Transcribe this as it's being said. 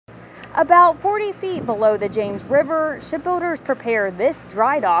About 40 feet below the James River, shipbuilders prepare this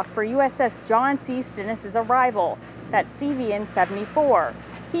dry dock for USS John C. Stennis' arrival. That's CVN 74.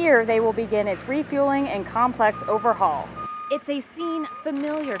 Here, they will begin its refueling and complex overhaul. It's a scene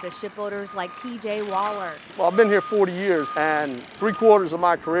familiar to shipbuilders like P.J. Waller. Well, I've been here 40 years, and 3/4 of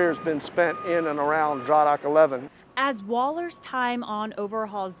my career has been spent in and around Dry Dock 11. As Waller's time on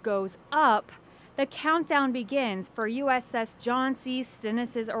overhauls goes up, the countdown begins for USS John C.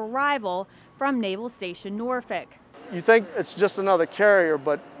 Stennis' arrival from Naval Station Norfolk. You think it's just another carrier,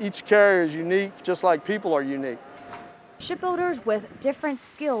 but each carrier is unique, just like people are unique. Shipbuilders with different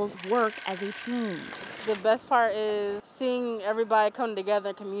skills work as a team. The best part is seeing everybody come together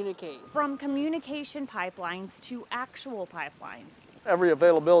and communicate. From communication pipelines to actual pipelines. Every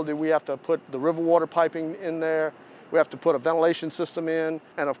availability, we have to put the river water piping in there. We have to put a ventilation system in,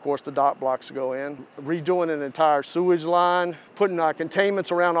 and of course the dock blocks go in. Redoing an entire sewage line, putting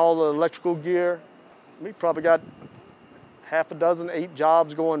containments around all the electrical gear. We probably got 6, 8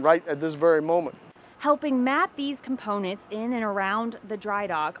 jobs going right at this very moment. Helping map these components in and around the dry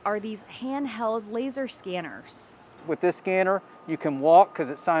dock are these handheld laser scanners. With this scanner, you can walk because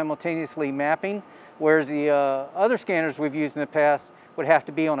it's simultaneously mapping, whereas the other scanners we've used in the past would have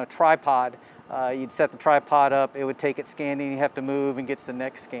to be on a tripod. You'd set the tripod up, it would take it scanning, you have to move and get to the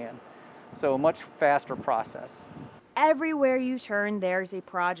next scan. So a much faster process. Everywhere you turn, there's a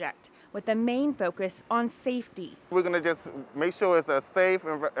project with the main focus on safety. We're going to just make sure it's a safe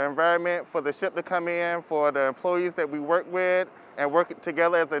environment for the ship to come in, for the employees that we work with, and work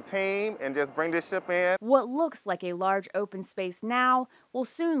together as a team and just bring this ship in. What looks like a large open space now will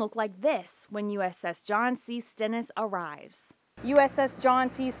soon look like this when USS John C. Stennis arrives. USS John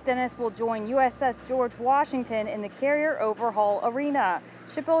C. Stennis will join USS George Washington in the carrier overhaul arena.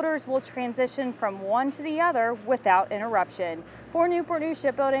 Shipbuilders will transition from one to the other without interruption. For Newport News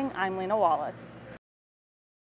Shipbuilding, I'm Lena Wallace.